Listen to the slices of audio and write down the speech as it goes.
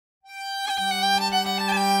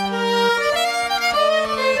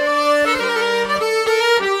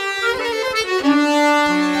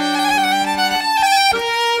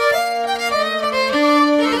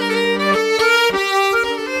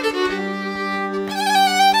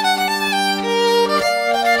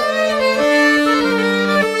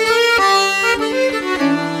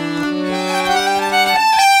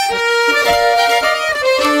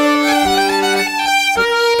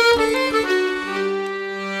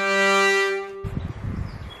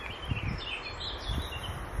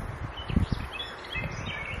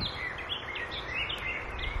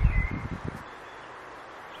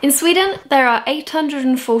In Sweden, there are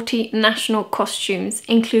 840 national costumes,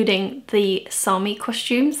 including the Sami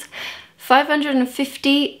costumes,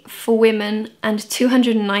 550 for women and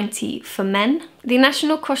 290 for men. The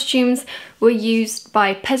national costumes were used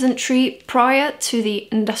by peasantry prior to the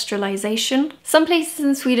industrialization. Some places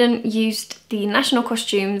in Sweden used the national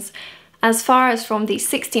costumes as far as from the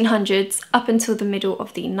 1600s up until the middle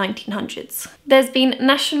of the 1900s. There's been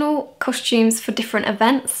national costumes for different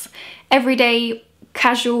events, everyday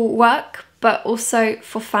casual work, but also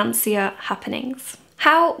for fancier happenings.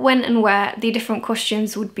 How, when and where the different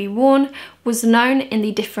costumes would be worn was known in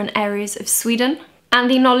the different areas of Sweden, and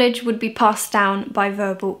the knowledge would be passed down by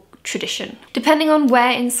verbal tradition. Depending on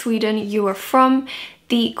where in Sweden you are from,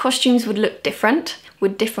 the costumes would look different,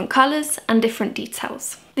 with different colours and different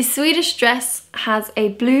details. The Swedish dress has a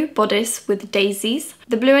blue bodice with daisies.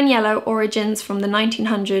 The blue and yellow origins from the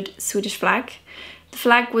 1900 Swedish flag. The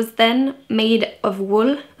flag was then made of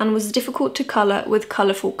wool and was difficult to colour with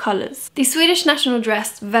colourful colours. The Swedish national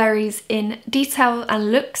dress varies in detail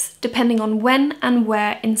and looks depending on when and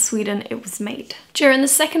where in Sweden it was made. During the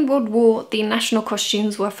Second World War, the national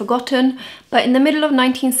costumes were forgotten, but in the middle of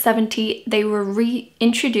 1970 they were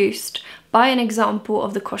reintroduced by an example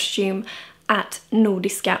of the costume at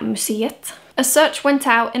Nordiska Museet. A search went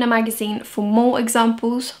out in a magazine for more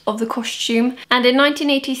examples of the costume, and in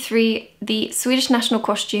 1983 the Swedish national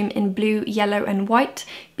costume in blue, yellow and white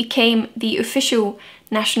became the official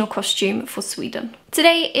national costume for Sweden.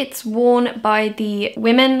 Today it's worn by the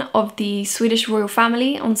women of the Swedish royal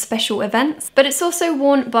family on special events, but it's also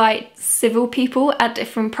worn by civil people at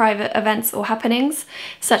different private events or happenings,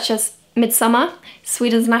 such as Midsummer,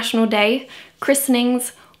 Sweden's national day,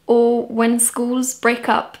 christenings, or when schools break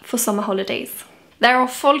up for summer holidays. There are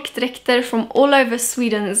folkdräkter from all over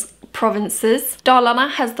Sweden's provinces.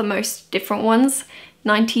 Dalarna has the most different ones,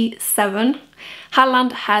 97.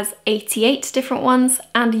 Halland has 88 different ones,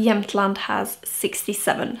 and Jämtland has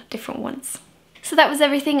 67 different ones. So that was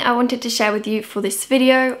everything I wanted to share with you for this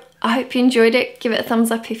video. I hope you enjoyed it. Give it a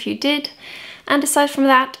thumbs up if you did. And aside from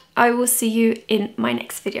that, I will see you in my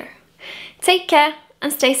next video. Take care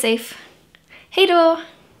and stay safe. Haydon!